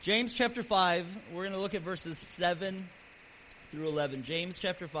James chapter 5, we're going to look at verses 7 through 11. James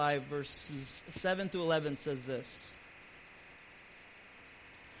chapter 5, verses 7 through 11 says this.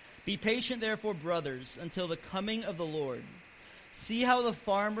 Be patient, therefore, brothers, until the coming of the Lord. See how the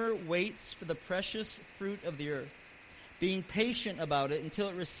farmer waits for the precious fruit of the earth, being patient about it until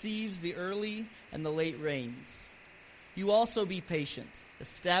it receives the early and the late rains. You also be patient.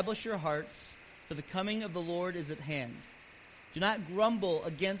 Establish your hearts, for the coming of the Lord is at hand. Do not grumble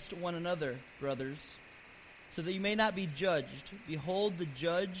against one another, brothers, so that you may not be judged. Behold, the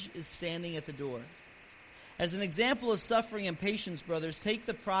judge is standing at the door. As an example of suffering and patience, brothers, take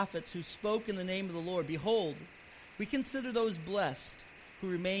the prophets who spoke in the name of the Lord. Behold, we consider those blessed who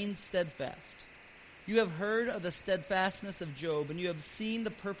remain steadfast. You have heard of the steadfastness of Job, and you have seen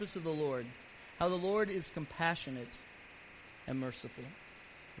the purpose of the Lord, how the Lord is compassionate and merciful.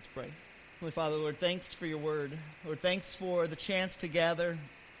 Let's pray. Holy Father, Lord, thanks for your word. Lord, thanks for the chance to gather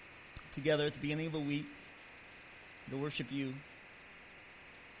together at the beginning of a week to worship you.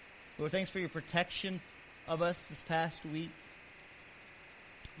 Lord, thanks for your protection of us this past week.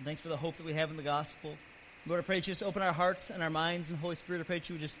 And thanks for the hope that we have in the gospel. Lord, I pray that you just open our hearts and our minds, and Holy Spirit, I pray that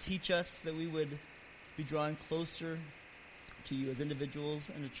you would just teach us, that we would be drawing closer to you as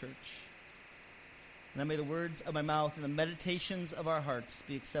individuals and a church. And may the words of my mouth and the meditations of our hearts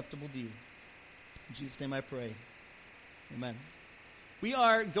be acceptable to you. In Jesus' name I pray. Amen. We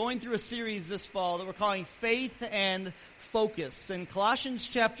are going through a series this fall that we're calling Faith and Focus. And Colossians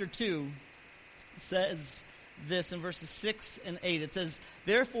chapter 2 says this in verses 6 and 8. It says,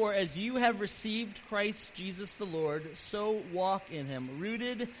 Therefore, as you have received Christ Jesus the Lord, so walk in him,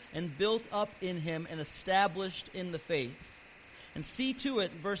 rooted and built up in him and established in the faith. And see to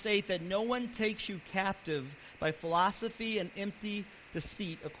it, verse 8, that no one takes you captive by philosophy and empty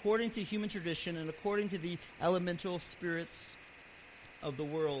deceit, according to human tradition and according to the elemental spirits of the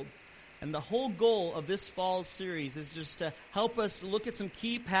world. And the whole goal of this fall series is just to help us look at some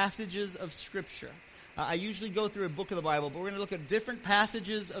key passages of Scripture. I usually go through a book of the Bible, but we're going to look at different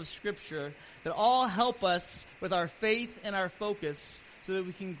passages of Scripture that all help us with our faith and our focus so that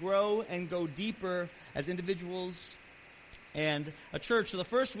we can grow and go deeper as individuals and a church. So the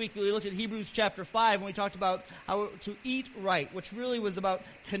first week we looked at Hebrews chapter 5 and we talked about how to eat right, which really was about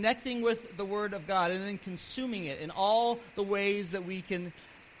connecting with the Word of God and then consuming it in all the ways that we can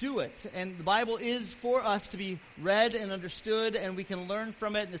do it. And the Bible is for us to be read and understood, and we can learn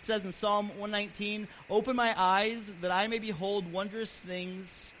from it. And it says in Psalm 119, Open my eyes that I may behold wondrous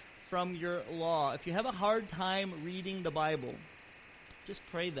things from your law. If you have a hard time reading the Bible, just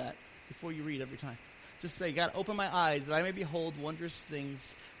pray that before you read every time. Just say, God, open my eyes that I may behold wondrous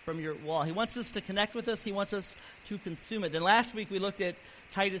things from your law. He wants us to connect with us. He wants us to consume it. Then last week we looked at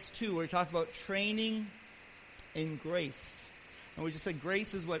Titus 2, where he talked about training in grace. And we just said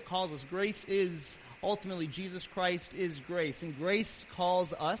grace is what calls us. Grace is, ultimately, Jesus Christ is grace. And grace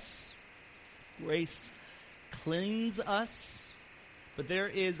calls us. Grace cleans us. But there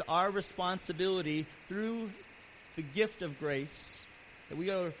is our responsibility through the gift of grace that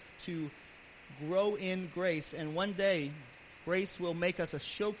we are to grow in grace, and one day grace will make us a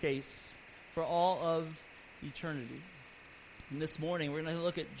showcase for all of eternity. And this morning we're going to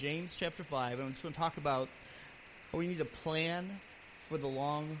look at James chapter 5, and I'm just going to talk about how we need a plan for the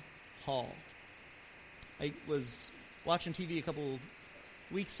long haul. I was watching TV a couple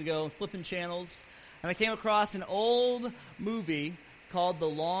weeks ago, flipping channels, and I came across an old movie called The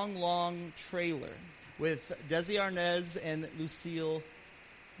Long, Long Trailer with Desi Arnaz and Lucille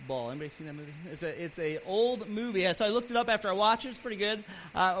Ball. Anybody seen that movie? It's a old movie. So I looked it up after I watched it. It's pretty good.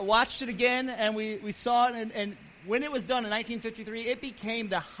 I watched it again, and we saw it. And when it was done in 1953, it became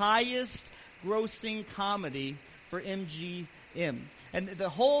the highest grossing comedy for MGM. And the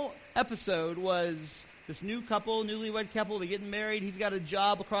whole episode was this newlywed couple, they're getting married. He's got a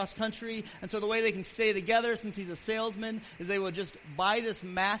job across country. And so the way they can stay together, since he's a salesman, is they would just buy this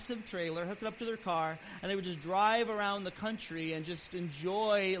massive trailer, hook it up to their car, and they would just drive around the country and just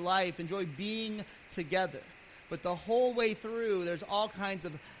enjoy life, enjoy being together. But the whole way through, there's all kinds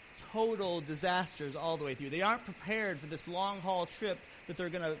of total disasters all the way through. They aren't prepared for this long-haul trip that they're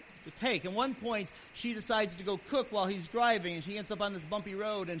going to take. At one point, she decides to go cook while he's driving, and she ends up on this bumpy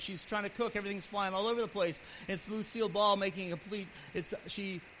road, and she's trying to cook. Everything's flying all over the place. It's Lucille Ball making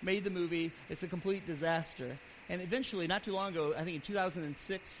she made the movie. It's a complete disaster. And eventually, not too long ago, I think in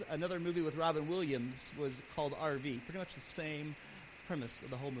 2006, another movie with Robin Williams was called RV. Pretty much the same premise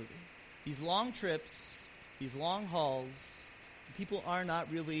of the whole movie. These long trips, these long hauls, people are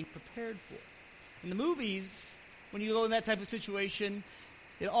not really prepared for. In the movies, when you go in that type of situation,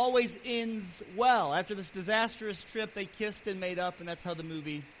 it always ends well. After this disastrous trip, they kissed and made up, and that's how the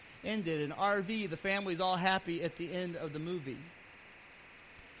movie ended. In RV, the family's all happy at the end of the movie.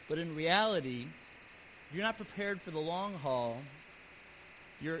 But in reality, if you're not prepared for the long haul,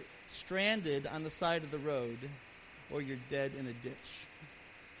 you're stranded on the side of the road, or you're dead in a ditch.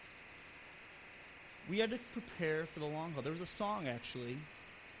 We had to prepare for the long haul. There was a song, actually,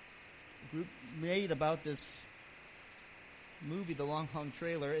 a group made about this movie, The Long Haul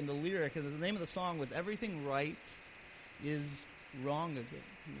Trailer, and the lyric, and the name of the song was "Everything Right is Wrong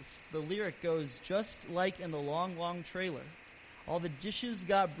Again." The lyric goes, "Just like in the long, long trailer, all the dishes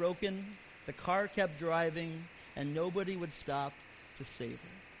got broken, the car kept driving, and nobody would stop to save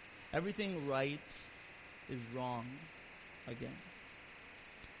her. Everything right is wrong again."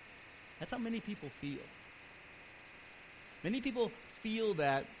 That's how many people feel. Many people feel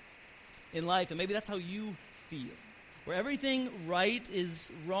that in life, and maybe that's how you feel, where everything right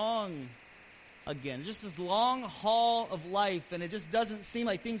is wrong again. Just this long haul of life, and it just doesn't seem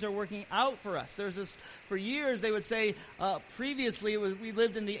like things are working out for us. There's this, for years they would say, previously we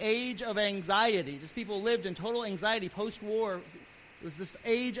lived in the age of anxiety. Just people lived in total anxiety post-war. It was this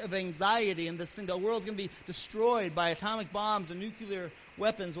age of anxiety, and this thing, the world's going to be destroyed by atomic bombs and nuclear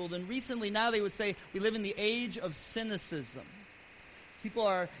weapons. Well, then recently now they would say we live in the age of cynicism.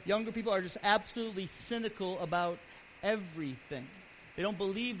 Younger people are just absolutely cynical about everything. They don't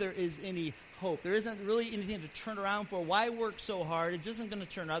believe there is any hope. There isn't really anything to turn around for. Why work so hard? It just isn't going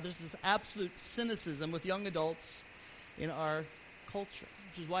to turn out. There's this absolute cynicism with young adults in our culture,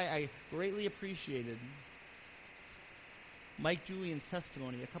 which is why I greatly appreciated Mike Julian's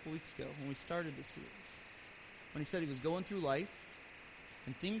testimony a couple weeks ago when we started the series. When he said he was going through life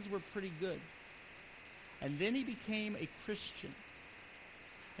and things were pretty good. And then he became a Christian.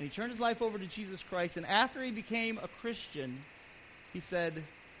 And he turned his life over to Jesus Christ. And after he became a Christian, he said,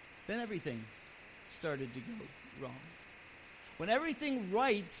 then everything started to go wrong. When everything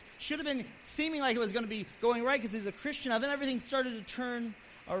right should have been seeming like it was going to be going right because he's a Christian, now then everything started to turn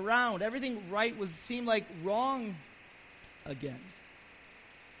around. Everything right seemed like wrong again.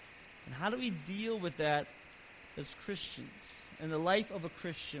 And how do we deal with that as Christians, in the life of a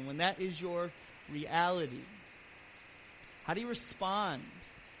Christian, when that is your reality? How do you respond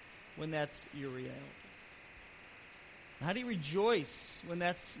when that's your reality? How do you rejoice when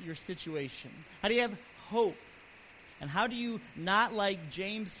that's your situation? How do you have hope? And how do you not, like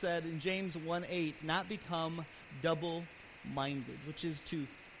James said in James 1:8, not become double-minded, which is to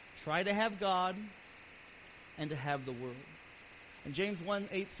try to have God and to have the world. And James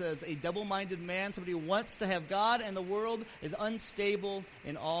 1:8 says, a double-minded man, somebody who wants to have God and the world, is unstable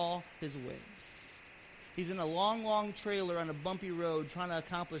in all his ways. He's in a long, long trailer on a bumpy road trying to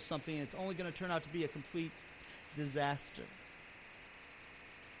accomplish something, and it's only going to turn out to be a complete disaster.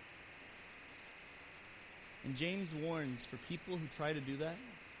 And James warns for people who try to do that.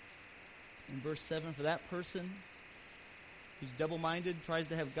 In verse 7, for that person who's double-minded, tries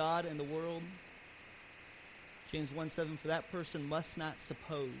to have God and the world, James 1:7, for that person must not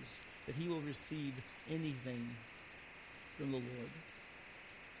suppose that he will receive anything from the Lord.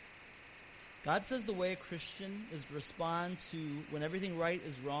 God says the way a Christian is to respond to when everything right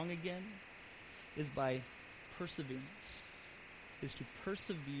is wrong again is by perseverance, is to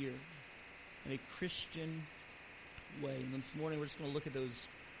persevere in a Christian way. And this morning we're just going to look at those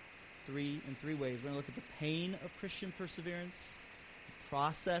in three ways. We're going to look at the pain of Christian perseverance, the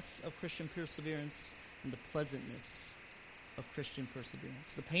process of Christian perseverance, and the pleasantness of Christian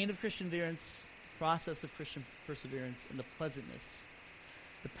perseverance. The pain of Christian perseverance, process of Christian perseverance, and the pleasantness.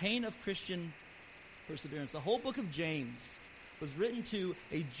 The pain of Christian perseverance. The whole book of James was written to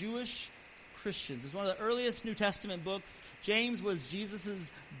a Jewish Christians. It's one of the earliest New Testament books. James was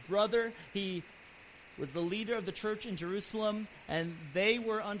Jesus' brother. He was the leader of the church in Jerusalem, and they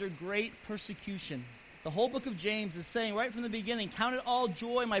were under great persecution. The whole book of James is saying right from the beginning, count it all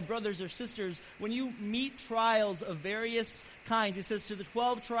joy, my brothers or sisters, when you meet trials of various kinds. He says to the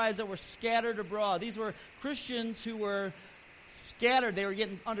 12 tribes that were scattered abroad. These were Christians who were scattered. They were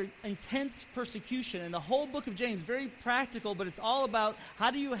getting under intense persecution. And the whole book of James, very practical, but it's all about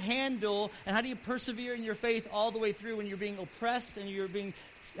how do you handle and how do you persevere in your faith all the way through when you're being oppressed and you're being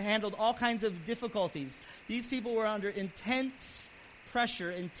handled all kinds of difficulties. These people were under intense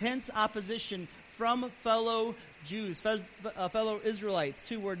pressure, intense opposition from fellow Jews, fellow Israelites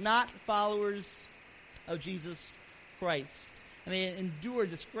who were not followers of Jesus Christ. And they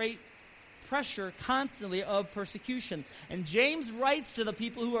endured this great pressure constantly of persecution. And James writes to the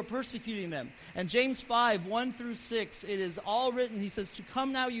people who are persecuting them. And James 5:1-6, it is all written. He says, to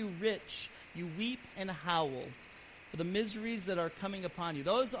come now, you rich, you weep and howl. for the miseries that are coming upon you.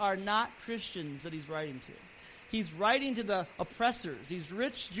 Those are not Christians that he's writing to. He's writing to the oppressors, these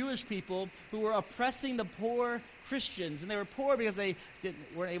rich Jewish people who were oppressing the poor Christians. And they were poor because they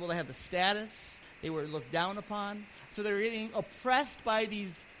weren't able to have the status. They were looked down upon. So they were getting oppressed by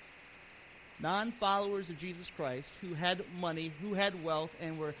these non-followers of Jesus Christ who had money, who had wealth,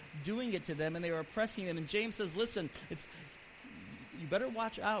 and were doing it to them, and they were oppressing them. And James says, listen, you better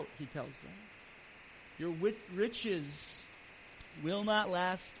watch out, he tells them. Your riches will not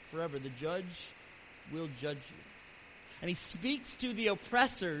last forever. The judge will judge you. And he speaks to the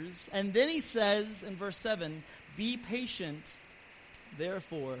oppressors, and then he says in verse 7, be patient,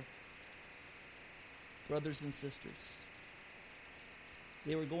 therefore, brothers and sisters.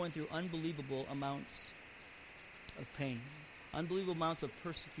 They were going through unbelievable amounts of pain, unbelievable amounts of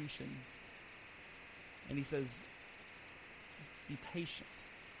persecution. And he says, be patient.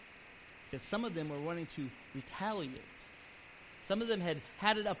 Because some of them were wanting to retaliate. Some of them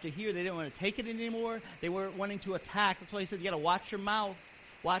had it up to here. They didn't want to take it anymore. They were wanting to attack. That's why he said you got to watch your mouth,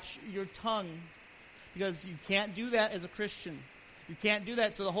 watch your tongue, because you can't do that as a Christian. You can't do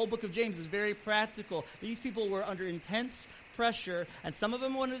that. So the whole book of James is very practical. These people were under intense pressure, and some of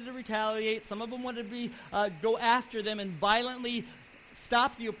them wanted to retaliate. Some of them wanted to go after them and violently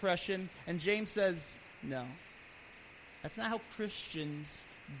stop the oppression. And James says, no. That's not how Christians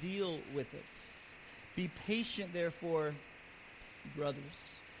deal with it. Be patient, therefore,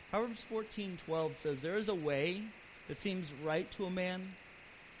 brothers. Proverbs 14:12 says, there is a way that seems right to a man,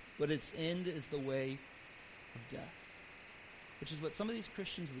 but its end is the way of death. Which is what some of these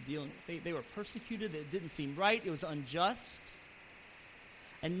Christians were dealing with. They were persecuted. It didn't seem right. It was unjust.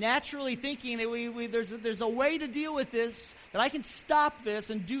 And naturally thinking that there's a way to deal with this, that I can stop this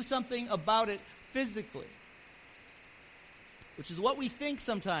and do something about it physically. Which is what we think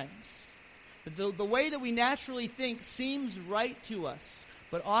sometimes. The way that we naturally think seems right to us,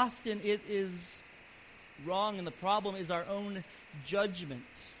 but often it is wrong, and the problem is our own judgment.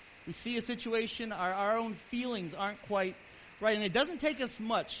 We see a situation, our own feelings aren't quite right, and it doesn't take us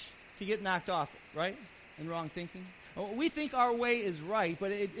much to get knocked off, right, in wrong thinking. We think our way is right,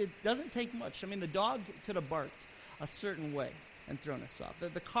 but it doesn't take much. I mean, the dog could have barked a certain way and thrown us off.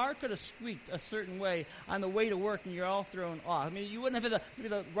 The car could have squeaked a certain way on the way to work, and you're all thrown off. I mean, you wouldn't have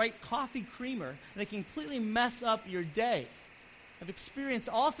the right coffee creamer, and it can completely mess up your day. I've experienced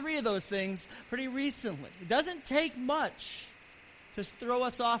all three of those things pretty recently. It doesn't take much to throw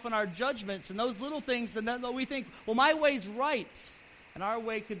us off on our judgments and those little things, and then we think, well, my way's right, and our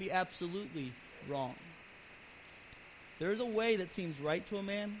way could be absolutely wrong. There is a way that seems right to a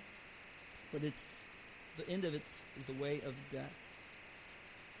man, but the end of it is the way of death.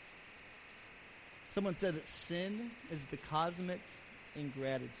 Someone said that sin is the cosmic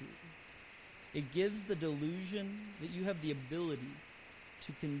ingratitude. It gives the delusion that you have the ability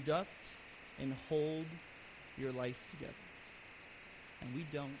to conduct and hold your life together. And we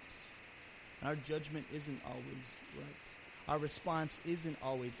don't. And our judgment isn't always right. Our response isn't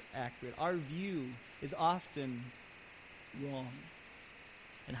always accurate. Our view is often wrong.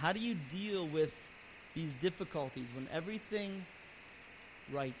 And how do you deal with these difficulties when everything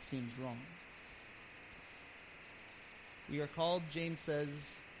right seems wrong? We are called, James says,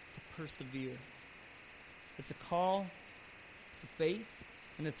 to persevere. It's a call to faith,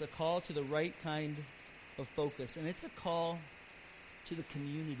 and it's a call to the right kind of focus, and it's a call to the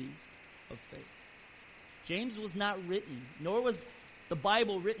community of faith. James was not written, nor was the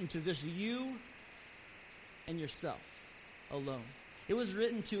Bible written to just you and yourself alone. It was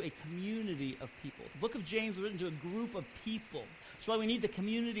written to a community of people. The book of James was written to a group of people. That's why we need the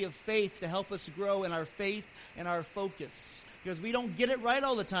community of faith to help us grow in our faith and our focus. Because we don't get it right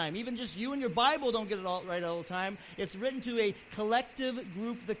all the time. Even just you and your Bible don't get it right all the time. It's written to a collective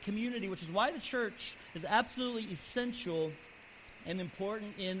group, the community, which is why the church is absolutely essential and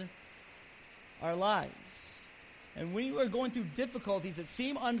important in our lives. And when you are going through difficulties that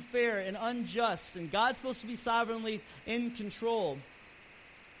seem unfair and unjust, and God's supposed to be sovereignly in control,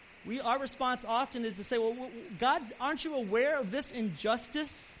 our response often is to say, well, God, aren't you aware of this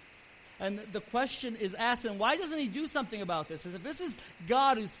injustice? And the question is asked, and why doesn't he do something about this? As if this is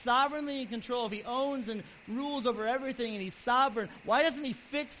God who's sovereignly in control, if he owns and rules over everything and he's sovereign, why doesn't he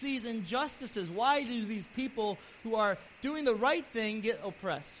fix these injustices? Why do these people who are doing the right thing get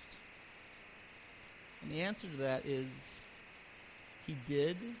oppressed? And the answer to that is, he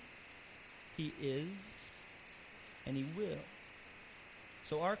did, he is, and he will.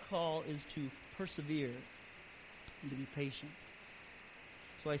 So our call is to persevere and to be patient.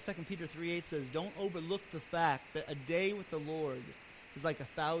 So why 2 Peter 3:8 says, don't overlook the fact that a day with the Lord is like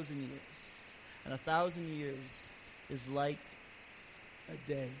 1,000 years. And 1,000 years is like a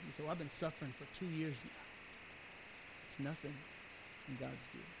day. You say, well, I've been suffering for 2 years now. It's nothing in God's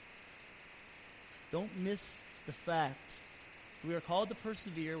view. Don't miss the fact we are called to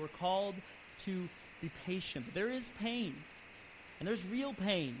persevere. We're called to be patient. But there is pain. And there's real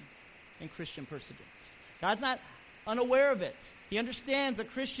pain in Christian perseverance. God's not unaware of it. He understands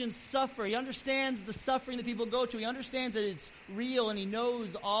that Christians suffer. He understands the suffering that people go to. He understands that it's real, and he knows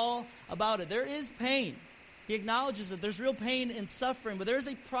all about it. There is pain. He acknowledges that there's real pain and suffering, but there's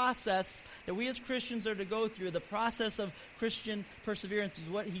a process that we as Christians are to go through. The process of Christian perseverance is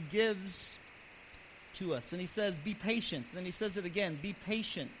what he gives to us. And he says, be patient. Then he says it again, be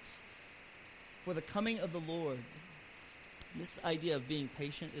patient for the coming of the Lord. This idea of being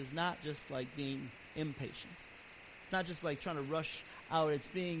patient is not just like being impatient. It's not just like trying to rush out.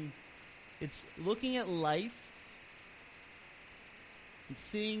 It's looking at life and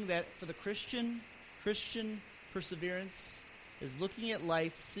seeing that for the Christian perseverance is looking at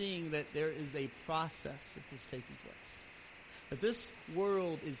life, seeing that there is a process that is taking place. That this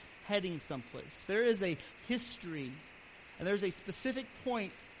world is heading someplace. There is a history, and there's a specific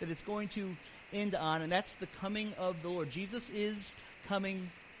point that it's going to end on, and that's the coming of the Lord. Jesus is coming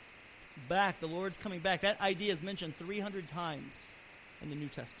back. The Lord's coming back. That idea is mentioned 300 times in the New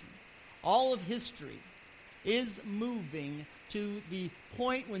Testament. All of history is moving to the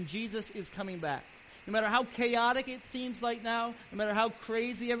point when Jesus is coming back. No matter how chaotic it seems like now, no matter how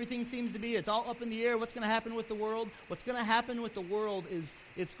crazy everything seems to be, it's all up in the air. What's going to happen with the world? What's going to happen with the world is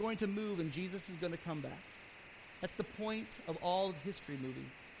it's going to move, and Jesus is going to come back. That's the point of all of history moving.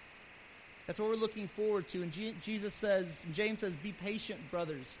 That's what we're looking forward to. And Jesus says, James says, be patient,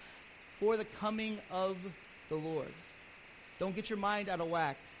 brothers, for the coming of the Lord. Don't get your mind out of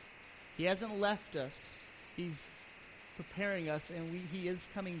whack. He hasn't left us. He's preparing us, and he is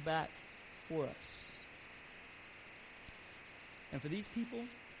coming back for us. And for these people,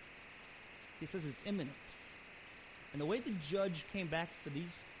 he says it's imminent. And the way the judge came back for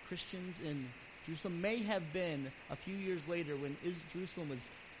these Christians in Jerusalem may have been a few years later when Jerusalem was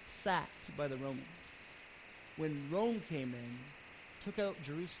sacked by the Romans. When Rome came in, took out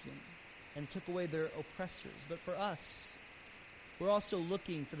Jerusalem, and took away their oppressors. But for us, we're also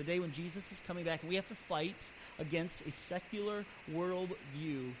looking for the day when Jesus is coming back, and we have to fight against a secular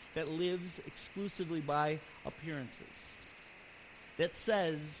worldview that lives exclusively by appearances, that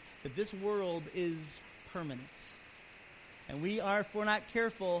says that this world is permanent. And we are, if we're not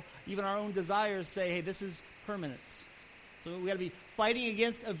careful, even our own desires say, hey, this is permanent. So we got to be fighting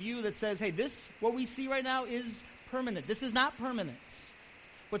against a view that says, hey, what we see right now is permanent. This is not permanent.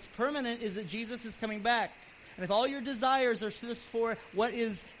 What's permanent is that Jesus is coming back. And if all your desires are just for what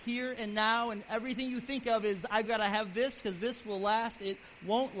is here and now, and everything you think of is, I've got to have this because this will last, it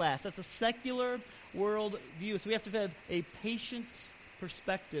won't last. That's a secular world view. So we have to have a patient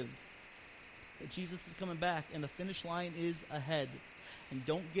perspective that Jesus is coming back and the finish line is ahead. And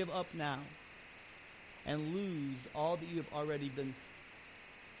don't give up now and lose all that you have already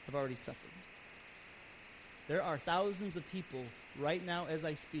suffered. There are thousands of people right now as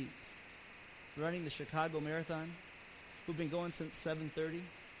I speak running the Chicago Marathon who've been going since 7:30,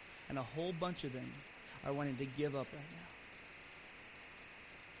 and a whole bunch of them are wanting to give up right now.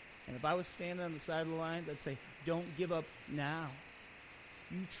 And if I was standing on the side of the line, I'd say, don't give up now.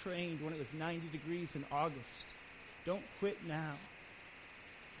 You trained when it was 90 degrees in August. Don't quit now.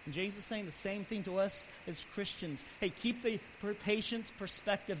 And James is saying the same thing to us as Christians. Hey, keep the patience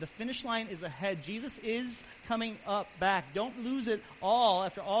perspective. The finish line is ahead. Jesus is coming back. Don't lose it all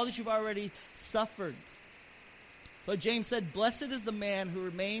after all that you've already suffered. So James said, blessed is the man who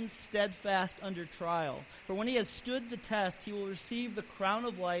remains steadfast under trial. For when he has stood the test, he will receive the crown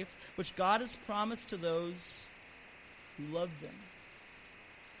of life, which God has promised to those who love him.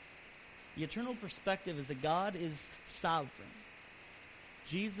 The eternal perspective is that God is sovereign.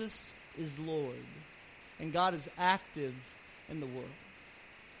 Jesus is Lord, and God is active in the world.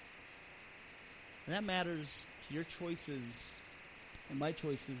 And that matters to your choices and my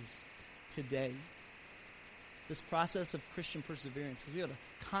choices today. This process of Christian perseverance, because we have to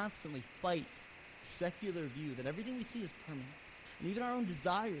constantly fight secular view that everything we see is permanent. And even our own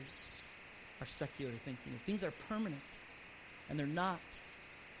desires are secular thinking. Things are permanent, and they're not.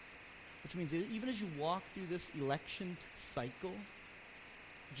 Which means that even as you walk through this election cycle,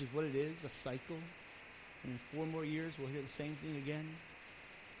 which is what it is, a cycle. And in 4 more years, we'll hear the same thing again.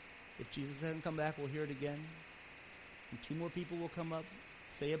 If Jesus hasn't come back, we'll hear it again. And 2 more people will come up,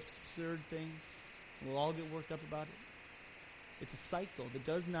 say absurd things, and we'll all get worked up about it. It's a cycle that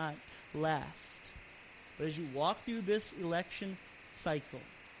does not last. But as you walk through this election cycle,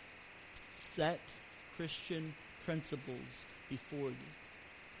 set Christian principles before you.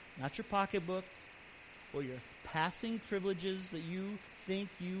 Not your pocketbook or your passing privileges that you think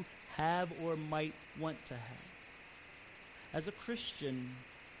you have or might want to have. As a Christian,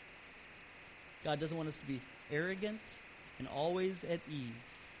 God doesn't want us to be arrogant and always at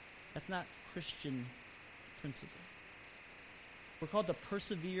ease. That's not Christian principle. We're called to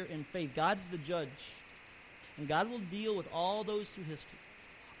persevere in faith. God's the judge. And God will deal with all those through history.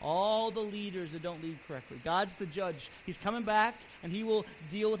 All the leaders that don't lead correctly. God's the judge. He's coming back, and he will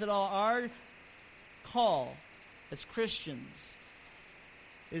deal with it all. Our call as Christians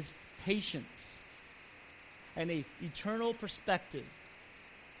is patience and an eternal perspective.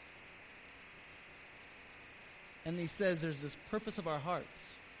 And he says there's this purpose of our hearts.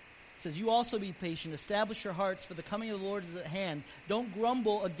 He says, you also be patient. Establish your hearts, for the coming of the Lord is at hand. Don't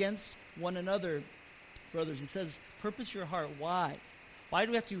grumble against one another, brothers. He says, purpose your heart. Why? Why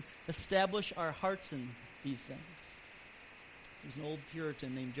do we have to establish our hearts in these things? There's an old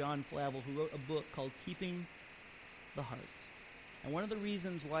Puritan named John Flavel who wrote a book called Keeping the Heart. And one of the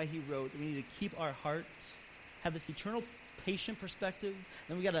reasons why he wrote that we need to keep our hearts, have this eternal patient perspective,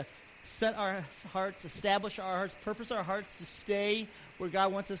 then we got to set our hearts, establish our hearts, purpose our hearts to stay where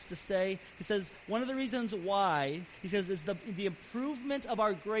God wants us to stay. He says one of the reasons why, he says, is the improvement of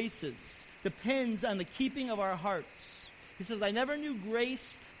our graces depends on the keeping of our hearts. He says, I never knew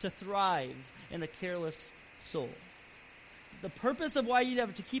grace to thrive in a careless soul. The purpose of why you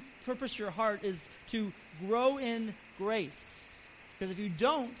have to purpose your heart is to grow in grace. Because if you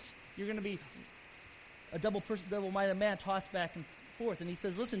don't, you're going to be a double-minded man tossed back and forth. And he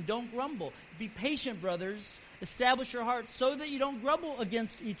says, listen, don't grumble. Be patient, brothers. Establish your hearts so that you don't grumble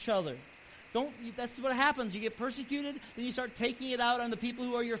against each other. That's what happens. You get persecuted, then you start taking it out on the people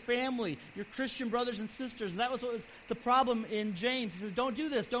who are your family, your Christian brothers and sisters. And that was what was the problem in James. He says, don't do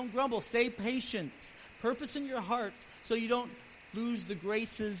this. Don't grumble. Stay patient. Purpose in your heart so you don't lose the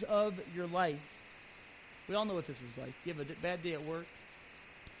graces of your life. We all know what this is like. You have a bad day at work.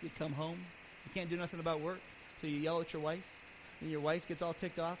 You come home. You can't do nothing about work, so you yell at your wife. And your wife gets all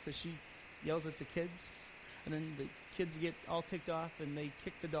ticked off because she yells at the kids. And then the kids get all ticked off and they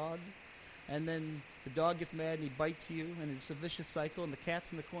kick the dog. And then the dog gets mad and he bites you. And it's a vicious cycle. And the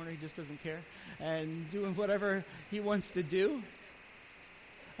cat's in the corner. He just doesn't care. And doing whatever he wants to do.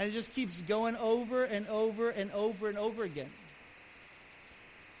 And it just keeps going over and over and over and over again.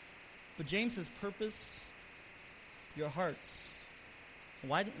 But James says, purpose your hearts.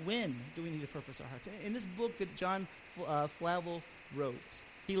 When do we need to purpose our hearts? In this book that John Flavel wrote,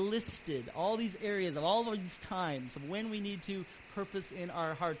 he listed all these areas of all of these times of when we need to purpose in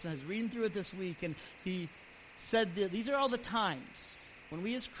our hearts. And I was reading through it this week, and he said that these are all the times when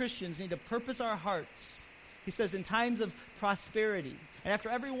we as Christians need to purpose our hearts. He says in times of prosperity. And after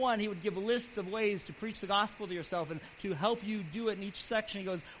every one, he would give lists of ways to preach the gospel to yourself and to help you do it in each section. He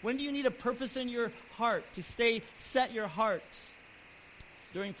goes, when do you need a purpose in your heart to set your heart?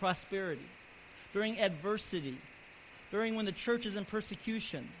 During prosperity, during adversity, during when the church is in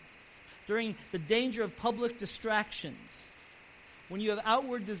persecution, during the danger of public distractions, when you have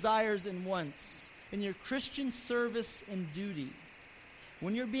outward desires and wants, in your Christian service and duty,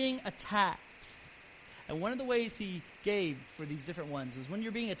 when you're being attacked. And one of the ways he gave for these different ones was when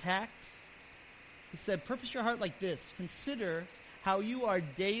you're being attacked, he said, purpose your heart like this. Consider how you are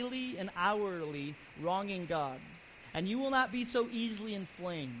daily and hourly wronging God. And you will not be so easily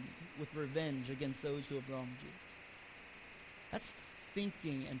inflamed with revenge against those who have wronged you. That's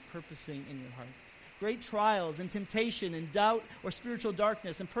thinking and purposing in your heart. Great trials and temptation and doubt or spiritual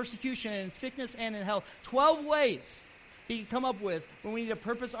darkness and persecution and sickness and in health. 12 ways he can come up with when we need to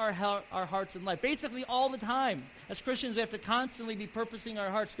purpose our hearts in life. Basically all the time. As Christians, we have to constantly be purposing our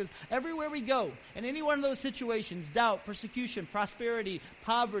hearts because everywhere we go, in any one of those situations, doubt, persecution, prosperity,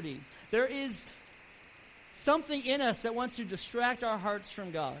 poverty, there is something in us that wants to distract our hearts from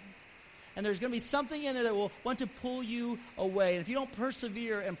God. And there's going to be something in there that will want to pull you away. And if you don't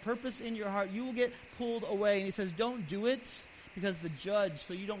persevere and purpose in your heart, you will get pulled away. And he says, don't do it because the judge,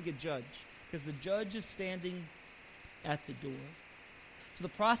 so you don't get judged. Because the judge is standing at the door. So the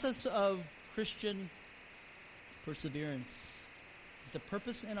process of Christian perseverance is to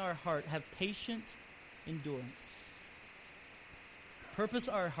purpose in our heart, have patient endurance. Purpose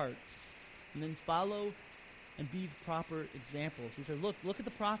our hearts, and then follow and be proper examples. He says, look at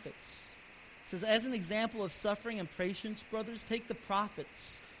the prophets. He says, as an example of suffering and patience, brothers, take the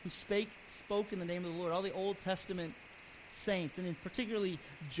prophets who spoke in the name of the Lord, all the Old Testament saints, and in particularly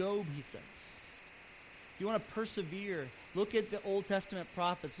Job, he says. If you want to persevere, look at the Old Testament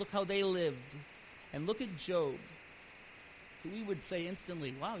prophets. Look how they lived. And look at Job, who we would say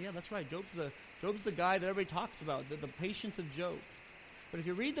instantly, wow, yeah, that's right. Job's a Job's the guy that everybody talks about, the patience of Job. But if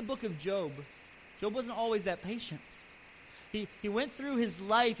you read the book of Job, Job wasn't always that patient. He went through his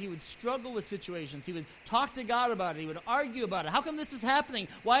life. He would struggle with situations. He would talk to God about it. He would argue about it. How come this is happening?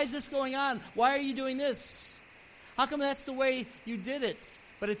 Why is this going on? Why are you doing this? How come that's the way you did it?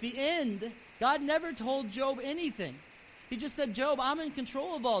 But at the end, God never told Job anything. He just said, Job, I'm in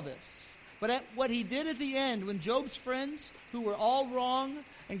control of all this. But what he did at the end, when Job's friends, who were all wrong,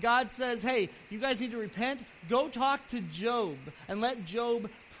 and God says, hey, you guys need to repent, go talk to Job and let Job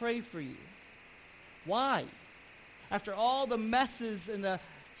pray for you. Why? After all the messes and the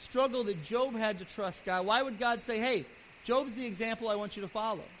struggle that Job had to trust God, why would God say, hey, Job's the example I want you to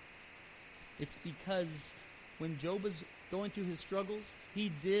follow? It's because when Job was going through his struggles,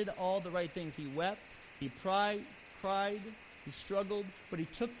 he did all the right things. He wept, he cried, he struggled, but he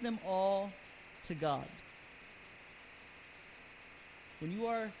took them all to God. When you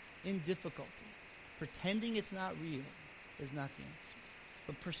are in difficulty, pretending it's not real is not the answer.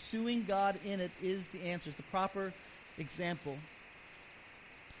 But pursuing God in it is the answer. It's the proper example.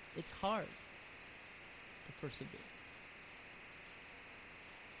 It's hard to persevere.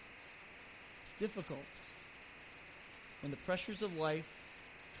 It's difficult when the pressures of life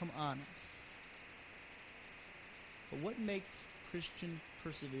come on us. But what makes Christian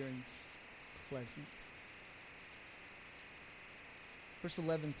perseverance pleasant? Verse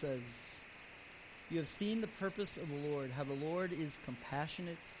 11 says, you have seen the purpose of the Lord, how the Lord is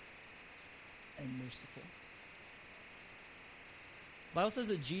compassionate and merciful. The Bible says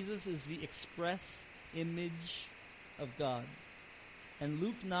that Jesus is the express image of God. And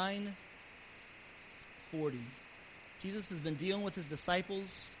Luke 9:40, Jesus has been dealing with his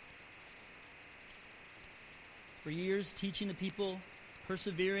disciples for years, teaching the people,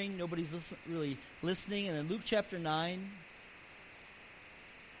 persevering. Nobody's really listening. And in Luke chapter 9,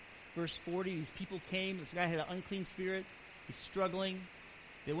 verse 40, these people came. This guy had an unclean spirit. He's struggling.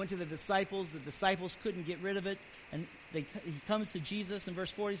 They went to the disciples. The disciples couldn't get rid of it. And he comes to Jesus in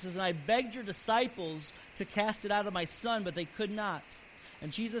verse 40. He says, and I begged your disciples to cast it out of my son, but they could not.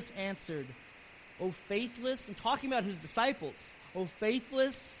 And Jesus answered, O faithless, and talking about his disciples, O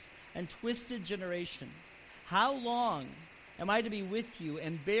faithless and twisted generation, how long am I to be with you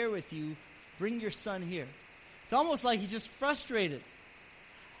and bear with you? Bring your son here. It's almost like he's just frustrated.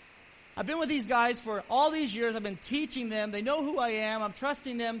 I've been with these guys for all these years. I've been teaching them. They know who I am. I'm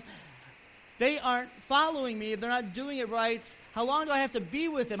trusting them. They aren't following me. They're not doing it right. How long do I have to be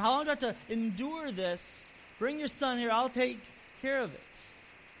with them? How long do I have to endure this? Bring your son here. I'll take care of it.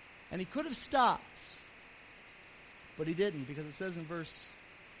 And he could have stopped. But he didn't, because it says in verse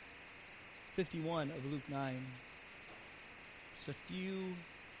 51 of Luke 9, just a few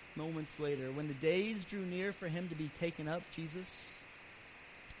moments later, when the days drew near for him to be taken up, Jesus,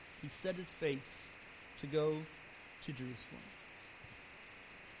 he set his face to go to Jerusalem.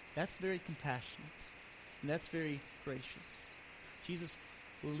 That's very compassionate, and that's very gracious. Jesus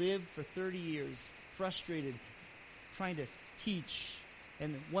lived for 30 years, frustrated, trying to teach,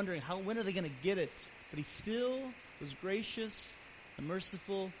 and wondering, when are they going to get it? But he still was gracious and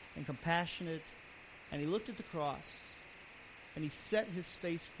merciful and compassionate, and he looked at the cross, and he set his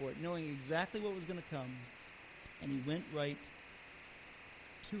face for it, knowing exactly what was going to come, and he went right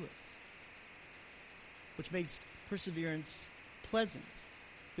to it. Which makes perseverance pleasant,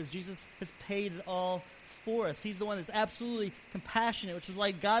 because Jesus has paid it all for us. He's the one that's absolutely compassionate, which is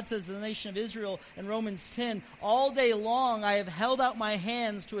why God says to the nation of Israel in Romans 10, all day long I have held out my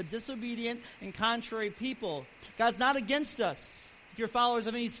hands to a disobedient and contrary people. God's not against us. If you're followers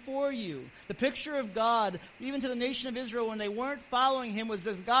of him, he's for you. The picture of God, even to the nation of Israel, when they weren't following him, was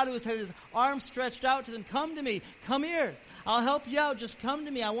this God who had his arms stretched out to them. Come to me. Come here. I'll help you out. Just come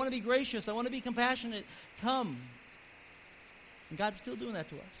to me. I want to be gracious. I want to be compassionate. Come. And God's still doing that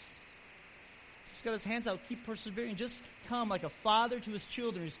to us. He's got his hands out. Keep persevering. Just come like a father to his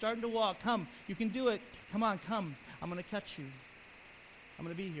children. He's starting to walk. Come. You can do it. Come on. Come. I'm going to catch you. I'm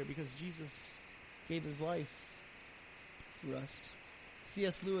going to be here because Jesus gave his life for us.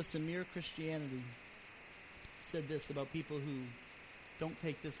 C.S. Lewis in Mere Christianity said this about people who don't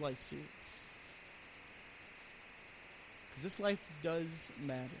take this life serious. Because this life does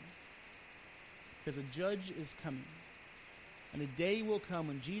matter. Because a judge is coming. And a day will come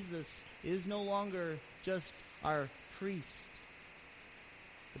when Jesus is no longer just our priest,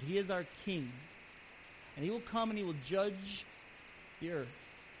 but he is our king. And he will come and he will judge the earth.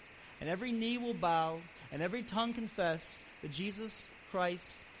 And every knee will bow and every tongue confess that Jesus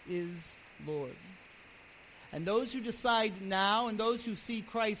Christ is Lord. And those who decide now and those who see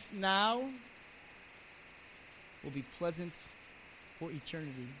Christ now will be pleasant for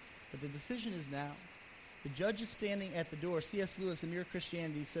eternity But the decision is now. The judge is standing at the door. C.S. Lewis, in Mere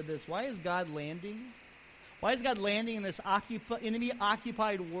Christianity, said this: why is God landing? Why is God landing in this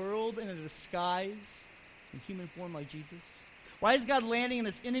enemy-occupied world in a disguise, in human form like Jesus? Why is God landing in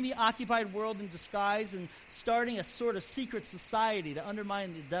this enemy-occupied world in disguise and starting a sort of secret society to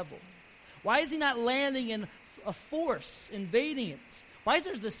undermine the devil? Why is he not landing in a force, invading it? Why is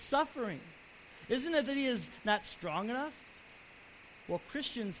there this suffering? Isn't it that he is not strong enough? Well,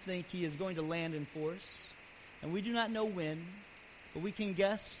 Christians think he is going to land in force, and we do not know when, but we can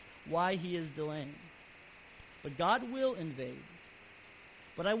guess why he is delaying. But God will invade.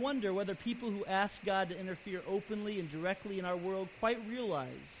 But I wonder whether people who ask God to interfere openly and directly in our world quite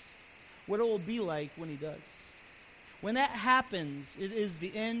realize what it will be like when he does. When that happens, it is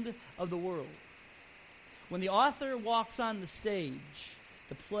the end of the world. When the author walks on the stage,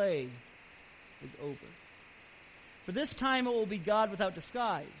 the play is over. For this time it will be God without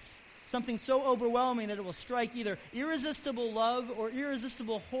disguise, something so overwhelming that it will strike either irresistible love or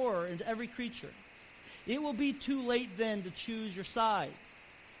irresistible horror into every creature. It will be too late then to choose your side.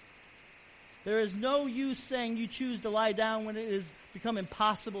 There is no use saying you choose to lie down when it has become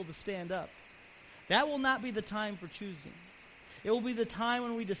impossible to stand up. That will not be the time for choosing. It will be the time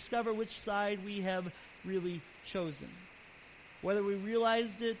when we discover which side we have really chosen. Whether we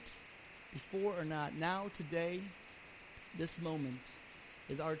realized it before or not, now, today, this moment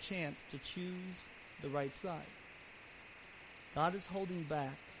is our chance to choose the right side. God is holding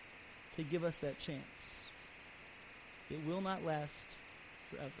back to give us that chance. It will not last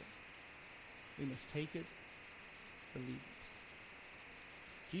forever. We must take it or leave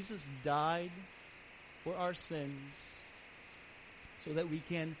it. Jesus died for our sins so that we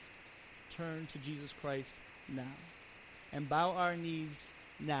can turn to Jesus Christ now and bow our knees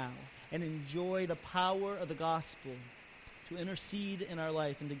now and enjoy the power of the gospel to intercede in our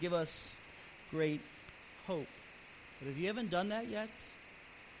life and to give us great hope. But if you haven't done that yet,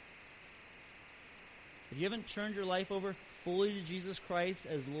 if you haven't turned your life over fully to Jesus Christ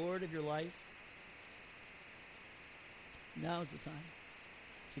as Lord of your life, now is the time.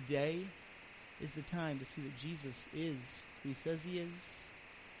 Today is the time to see that Jesus is who he says he is,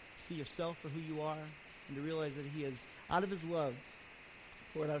 see yourself for who you are, and to realize that he has, out of his love,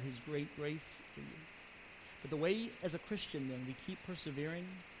 poured out his great grace for you. But the way, as a Christian, then, we keep persevering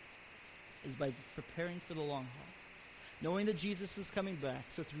is by preparing for the long haul, knowing that Jesus is coming back.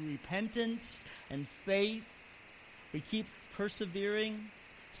 So through repentance and faith, we keep persevering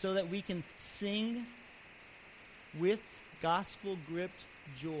so that we can sing with gospel-gripped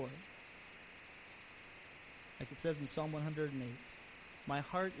joy. Like it says in Psalm 108, my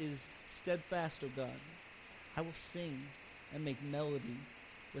heart is steadfast, O God. I will sing and make melody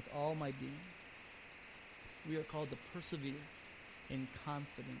with all my being. We are called to persevere in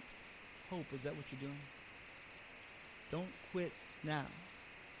confident hope. Is that what you're doing? Don't quit now.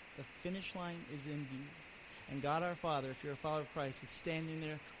 The finish line is in view. And God our Father, if you're a follower of Christ, is standing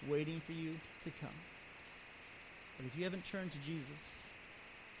there waiting for you to come. But if you haven't turned to Jesus,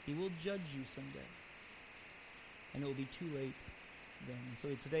 he will judge you someday. And it will be too late then. And so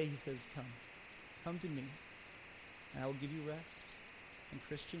today he says, come. Come to me, and I will give you rest. And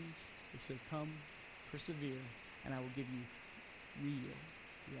Christians, he said, come, persevere, and I will give you real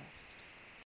rest.